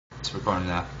It's recording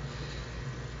now.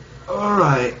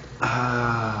 Alright.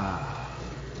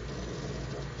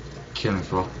 Killing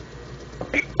floor.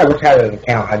 I just had an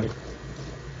account. I just.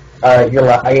 You're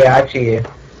right. Yeah, I see you.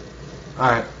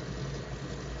 Alright.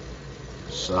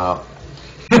 So.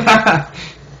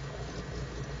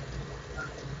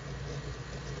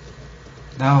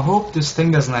 Now I hope this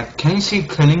thing doesn't like. Can you see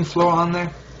killing floor on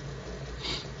there?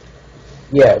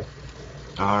 Yes.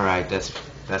 Alright,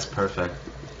 that's perfect.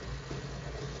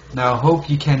 Now I hope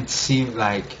you can see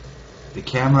like the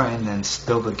camera and then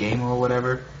still the game or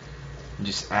whatever. And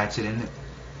just adds it in it.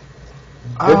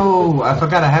 Oh, I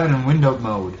forgot I have it in windowed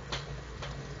mode.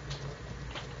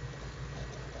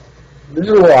 This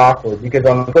is a little awkward because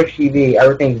on Push TV,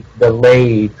 everything's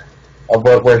delayed of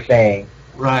what we're saying.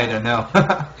 Right, I know.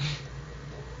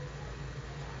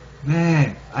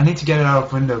 Man, I need to get it out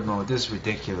of windowed mode. This is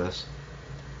ridiculous.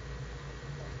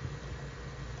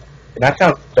 And that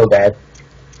sounds so bad.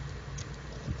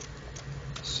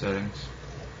 Settings.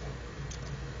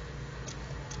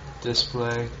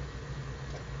 Display.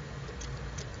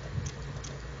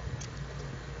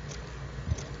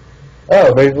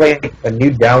 Oh, there's like a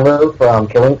new download from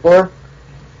Killing Floor.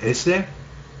 Is there?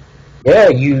 Yeah,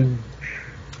 you.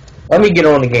 Let me get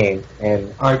on the game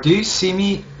and. Or do you see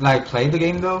me like play the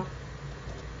game though?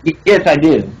 Yes, I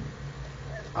do.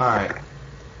 Alright.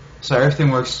 So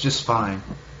everything works just fine.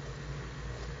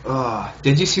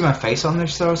 Did you see my face on there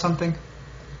still or something?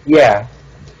 Yeah.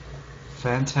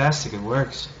 Fantastic, it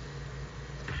works.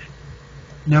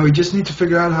 Now we just need to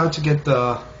figure out how to get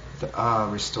the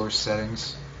restore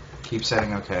settings. Keep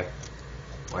setting, okay.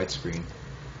 Widescreen.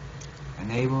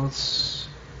 Enables.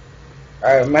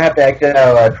 Alright, I'm gonna have to exit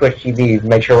out Twitch TV to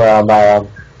make sure my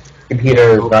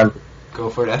computer runs. Go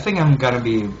for it. I think I'm gonna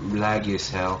be laggy as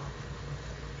hell.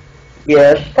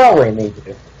 Yeah, it's probably me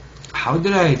too. How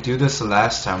did I do this the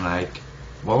last time? Like,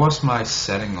 what was my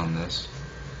setting on this?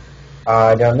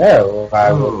 I don't know.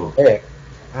 I will pick.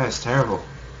 That's terrible.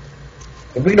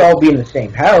 If we'd all be in the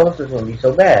same house, this wouldn't be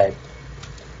so bad.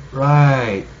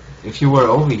 Right. If you were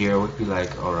over here, it would be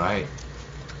like, alright.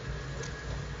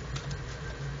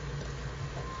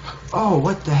 Oh,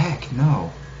 what the heck?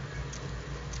 No.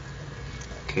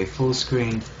 Okay, full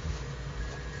screen.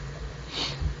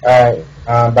 Alright,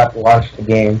 I'm about to launch the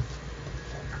game.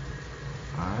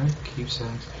 Alright, keep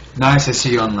settings. Nice, I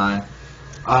see you online.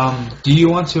 Do you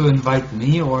want to invite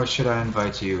me or should I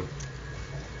invite you?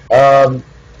 I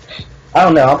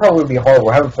don't know, I'll probably be horrible.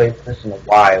 I haven't played this in a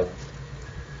while.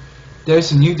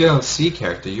 There's a new DLC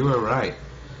character, you were right.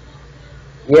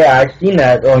 Yeah, I've seen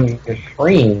that on your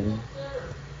screen.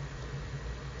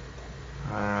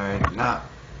 Alright, now.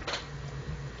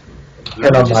 Turn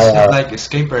Let me on just my, like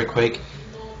escape very quick.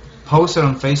 Post it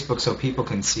on Facebook so people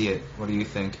can see it. What do you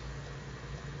think?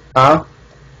 Huh?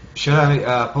 Should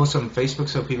I post it on Facebook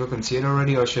so people can see it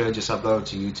already, or should I just upload it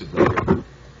to YouTube later?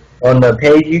 On the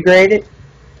page you created?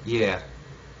 Yeah.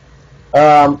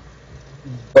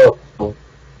 Both.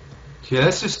 Yeah,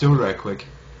 let's just do it right quick.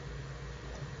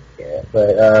 Yeah,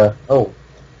 but, oh.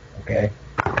 Okay.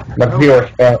 My computer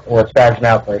was spazzing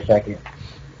out for a second.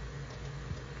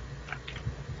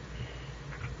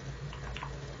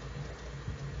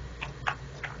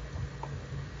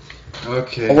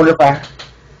 Okay. I wonder if I...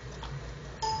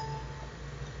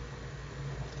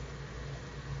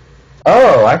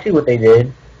 Oh, I see what they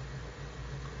did.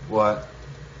 What?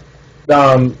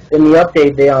 In the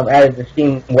update, they added the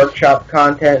Steam Workshop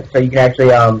content, so you can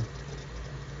actually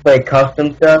play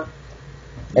custom stuff.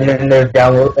 And then there's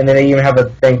download, and then they even have a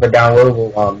thing for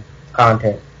downloadable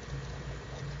content.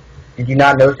 Did you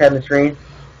not notice that on the screen?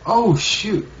 Oh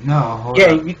shoot! No, hold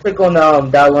Yeah, on. you click on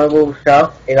downloadable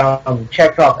stuff, it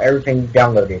checks off everything you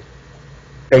downloaded.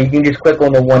 So you can just click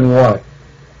on the one you want.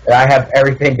 And I have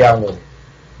everything downloaded.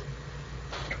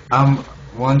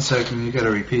 1 second. You gotta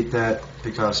repeat that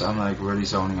because I'm like really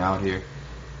zoning out here,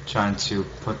 trying to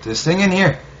put this thing in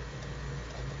here.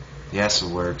 Yes, it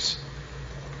works.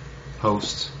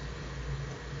 Post.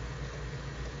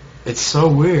 It's so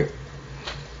weird.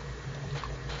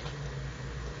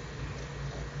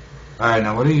 Alright,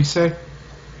 now what do you say?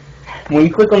 When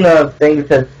you click on the thing that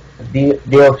says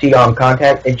DLC on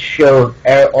contact, it shows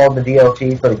all the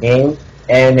DLC for the game,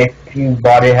 and if you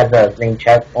bought it, it has a green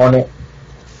check on it.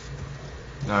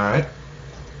 Alright.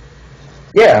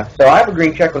 Yeah, so I have a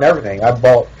green check on everything. I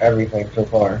bought everything so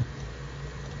far.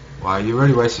 Wow, you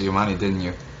really wasted your money, didn't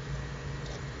you?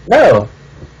 No.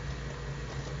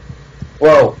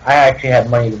 Well, I actually had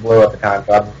money to blow at the time,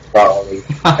 so I bought all these.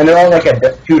 And they're all like at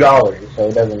 $2, so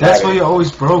it doesn't That's matter. why you're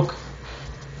always broke.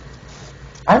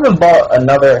 I haven't bought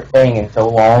another thing in so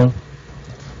long.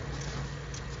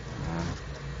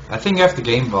 I think you have the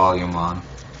game volume on.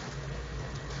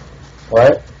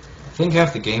 What? I think you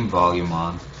have the game volume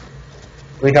on.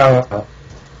 What are you talking about?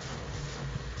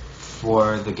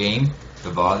 For the game, the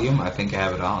volume, I think I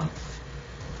have it on.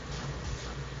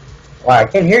 Wow, I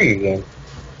can't hear your game.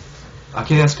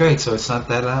 Okay, that's great, so it's not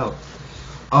that loud.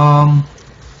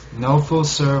 No full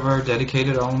server,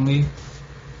 dedicated only.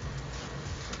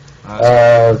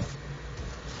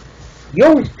 You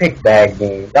always pick bad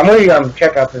games. I'm gonna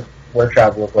check out this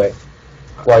workshop real quick.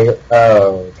 While you,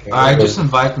 okay. Alright, just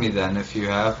invite me then if you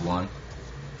have one.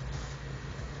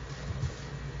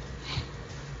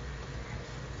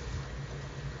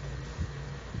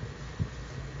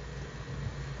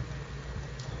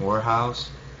 Whorehouse.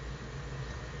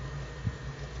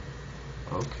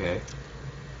 Okay.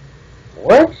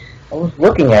 What? I was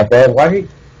looking at that. Why did?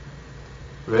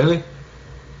 Really?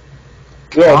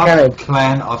 Yeah, Top kind of.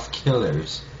 Clan of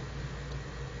Killers.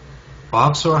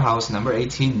 Bob's Whorehouse, number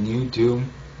 18, New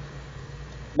Doom.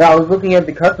 No, I was looking at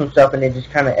the custom stuff and it just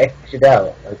kind of exited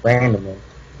out like randomly.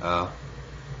 Oh.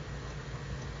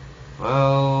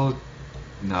 Well,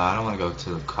 no, I don't want to go to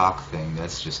the cock thing.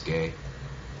 That's just gay.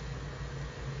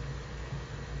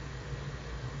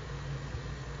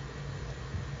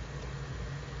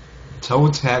 Toe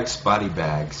tags, body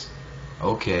bags.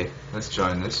 Okay, let's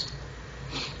join this.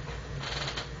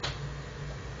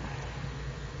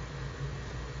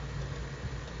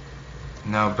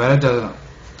 Now, it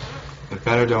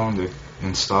better don't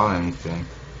install anything.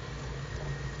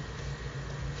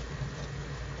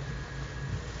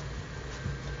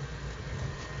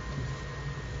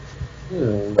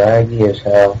 Laggy as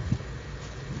hell.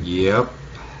 Yep.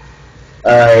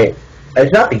 Alright.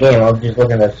 It's not the game, I was just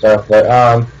looking at stuff,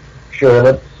 but, sure,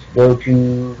 let's go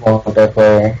to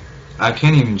multiplayer. I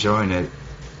can't even join it.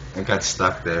 I got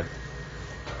stuck there.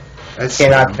 That's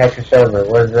Cannot catch a server.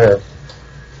 What is this?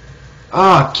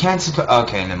 Oh, cancel.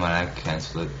 Okay, never mind. I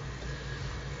cancel it.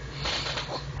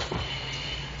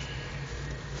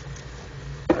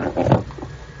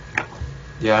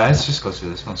 Yeah, let's just go through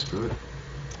this one. Screw it.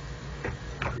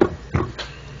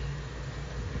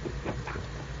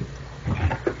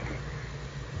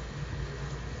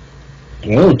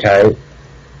 Game type?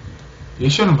 You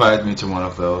should invite me to one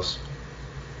of those.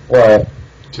 What?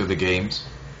 To the games.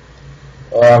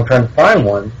 Well, I'm trying to find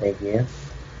one, thank you.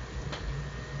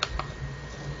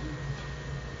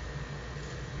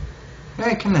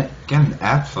 Hey, can I get an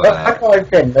app for Well, that? that's why I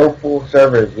said no full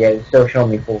servers yet. It's still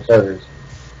showing me full servers.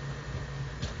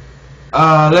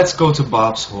 Let's go to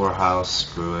Bob's Whorehouse.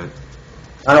 Screw it.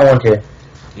 I don't want to.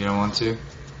 You don't want to?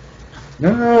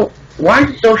 No. Why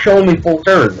is it still showing me full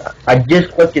servers? I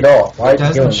just clicked it off. Why It is it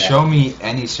doing doesn't that? show me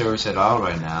any servers at all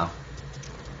right now.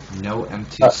 No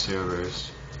empty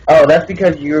servers. Oh, that's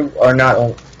because you are not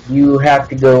on. You have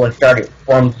to go and start it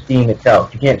from Steam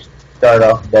itself. You can't start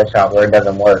off the desktop where it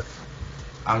doesn't work.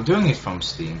 I'm doing it from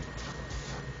Steam.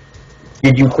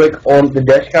 Did you click on the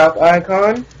desktop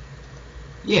icon?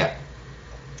 Yeah,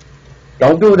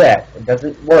 Don't do that. It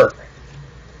doesn't work.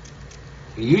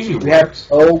 it usually You have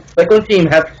works. click on Steam,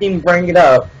 have Steam bring it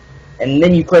up, and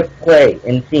then you click play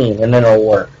in Steam, and then it'll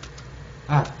work.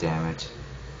 Ah, damn it.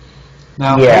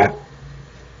 Now, Yeah. hope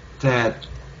that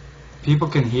people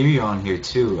can hear you on here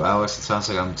too. Otherwise, it sounds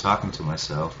like I'm talking to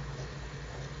myself.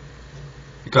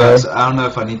 Because I don't know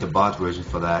if I need the bot version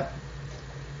for that.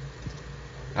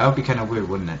 That would be kind of weird,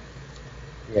 wouldn't it?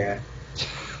 Yeah.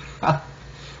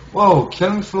 Whoa,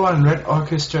 Killing Floor and Red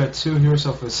Orchestra, 2 Heroes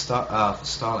of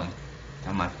Stalin.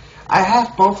 Am I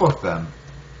have both of them.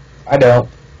 I don't.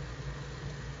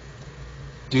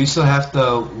 Do you still have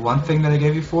the one thing that I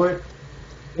gave you for it?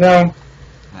 No.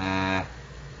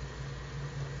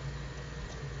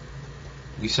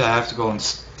 You said I have to go on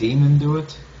Steam and do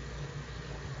it?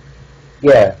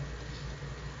 Yeah.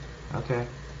 Okay.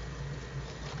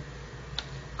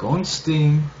 Go on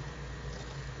Steam.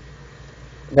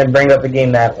 Then bring up the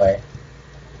game that way.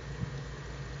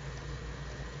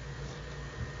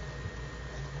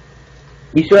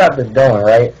 You still have this going,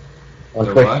 right? On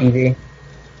The Twitch what? TV?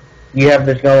 You have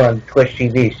this going on Twitch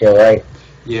TV still, right?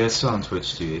 Yeah, it's on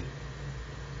Twitch TV.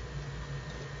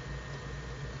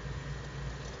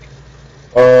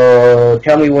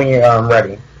 Tell me when you're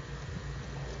ready.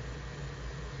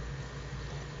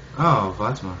 Oh,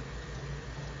 Vatma.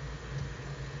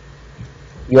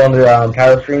 You on the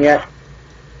title screen yet?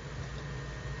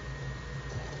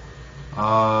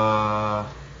 Yeah,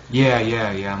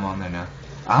 I'm on there now.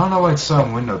 I don't know why it's still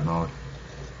in window mode.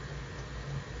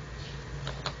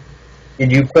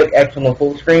 Did you click X on the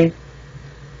full screen?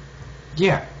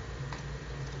 Yeah.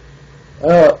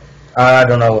 I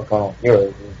don't know what phone.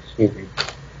 You're stupid.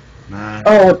 Man.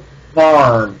 Oh, it's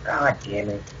Barn. God damn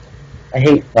it. I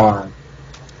hate farm.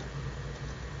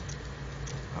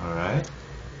 Alright.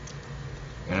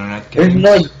 Internet There's games.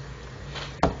 like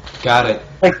Got it.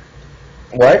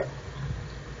 what?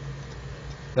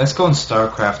 Let's go in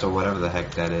StarCraft or whatever the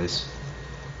heck that is.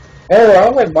 Oh, I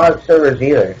don't like mod servers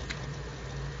either.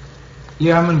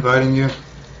 Yeah, I'm inviting you.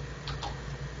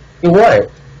 Do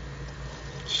what?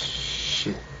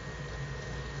 Shit.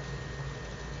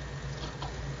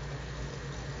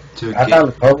 To I get. found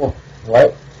the purple.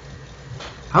 What?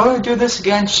 How do I do this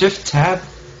again? Shift tab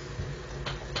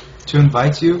to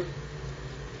invite you.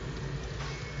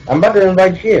 I'm about to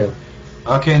invite you.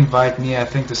 Okay, invite me. I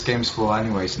think this game's full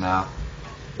anyways now.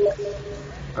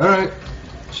 Alright.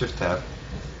 Shift tab.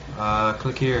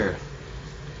 Click here.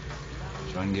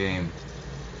 Join game.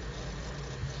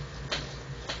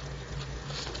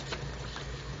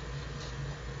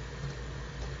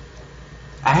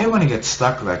 I hate when it gets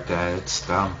stuck like that. It's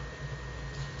dumb.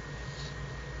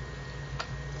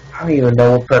 I don't even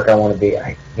know what perk I want to be.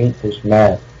 I hate this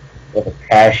map with a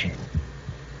passion.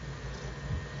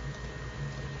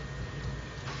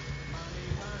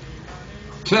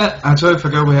 Shit, I totally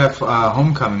forgot we have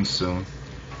homecoming soon.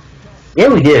 Yeah,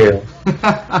 we do.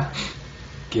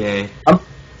 Gay.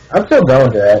 I'm still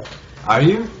going to that. Are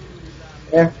you?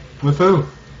 Yeah. With who?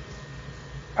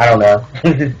 I don't know.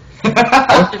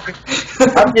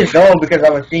 I'm just going because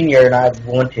I'm a senior and I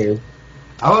want to.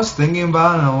 I was thinking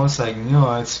about it and I was like, you know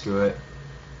what, screw it.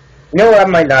 You know what? I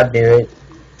might not do it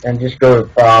and just go to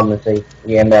prom and say,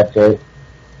 yeah, and that's it.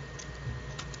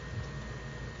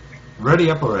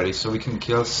 Ready up already so we can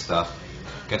kill stuff.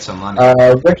 Get some money.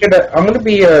 What should I'm gonna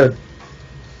be a.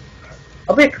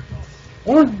 I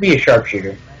want to be a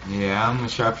sharpshooter. Yeah, I'm a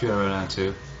sharpshooter right now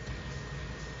too.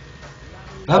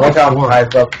 I like Level I'm 4. high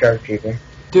level sharpshooter.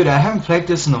 Dude, I haven't played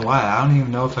this in a while. I don't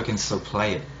even know if I can still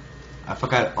play it. I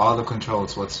forgot all the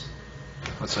controls.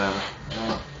 Whatsoever.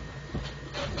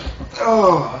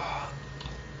 Oh.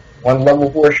 One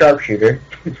level 4 sharpshooter.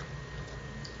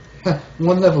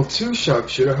 One level 2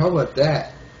 sharpshooter. How about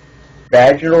that?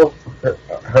 Vaginal.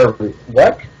 Her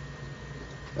what?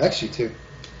 Actually, 2.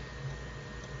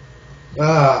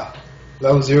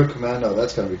 Level 0 commando.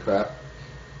 That's gonna be crap.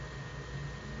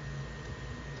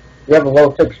 We have a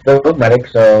level 6 field medic,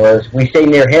 so as we stay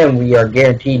near him, we are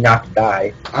guaranteed not to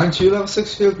die. Aren't you level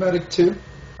 6 field medic too?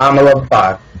 I'm a level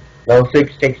 5. Level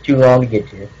 6 takes too long to get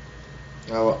to.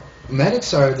 Oh, well,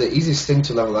 medics are the easiest thing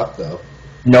to level up though.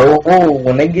 No,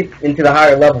 when they get into the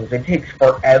higher levels, it takes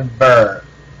forever.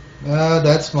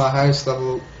 That's my highest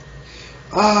level.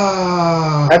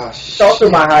 That's also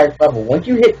my highest level. Once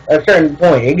you hit a certain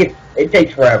point, it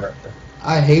takes forever.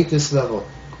 I hate this level.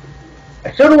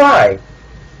 So do I.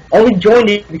 Only joined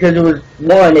it because it was,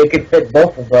 one, it could fit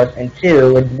both of us, and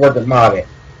two, it wasn't modded.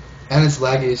 And it's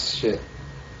laggy as shit.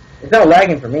 It's not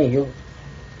lagging for me.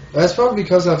 That's probably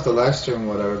because of the live stream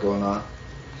whatever going on.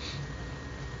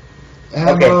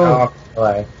 Okay,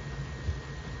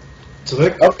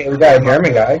 okay, we got a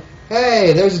German guy.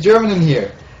 Hey, there's a German in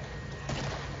here.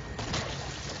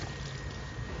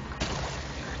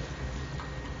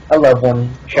 I love one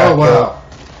shot. Oh wow.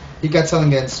 He got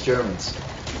something against Germans.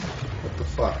 What the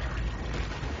fuck?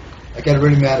 I get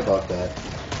really mad about that.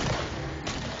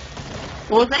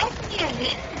 Was that a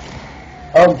hit?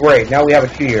 Oh great, now we have a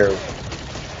 2-year.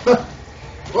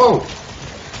 Whoa!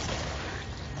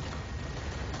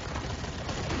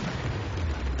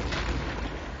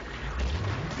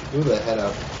 Blew the head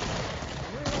up.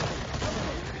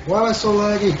 Why am I so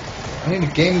laggy? I need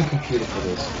a gaming computer for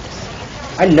this.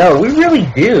 I know, we really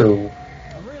do.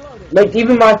 Like,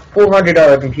 even my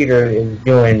 $400 computer is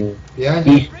doing... Yeah,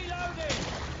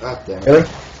 God damn it. Really?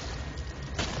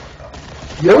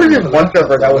 There was this one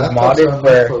server that was modded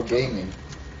where... for gaming.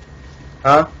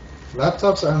 Huh?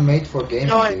 Laptops are made for gaming,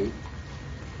 No, dude.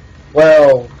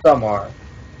 Well, some are.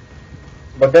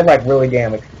 But they're like really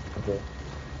damn expensive.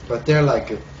 But they're like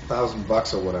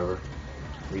 $1,000 or whatever.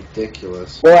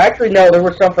 Ridiculous. Well, actually, no, there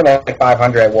was some for like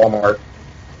 500 at Walmart.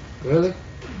 Really?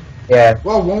 Yeah.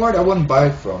 Well, Walmart I wouldn't buy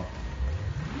it from.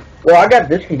 Well, I got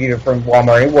this computer from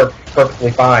Walmart. It works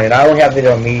perfectly fine, and I only have it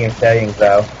on medium settings,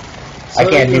 though. So I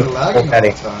can't you're do lagging full all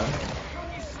the settings. time.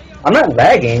 I'm not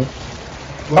lagging.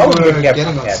 When would we you were get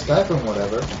getting on that? Skype and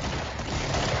whatever.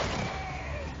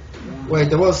 Wait,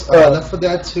 there was Left 4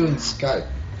 Dead 2 in Skype.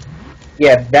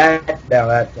 Yeah,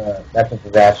 that's a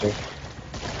disaster.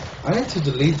 I need to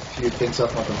delete a few things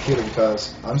off my computer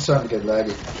because I'm starting to get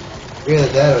laggy. Either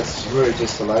that or it's really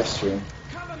just a live stream.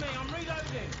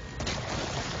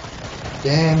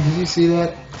 Damn, did you see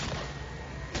that?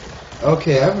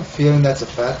 Okay, I have a feeling that's a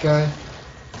fat guy.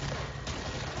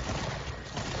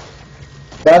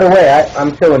 By the way,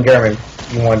 I'm still in German.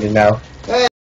 you wanted to know.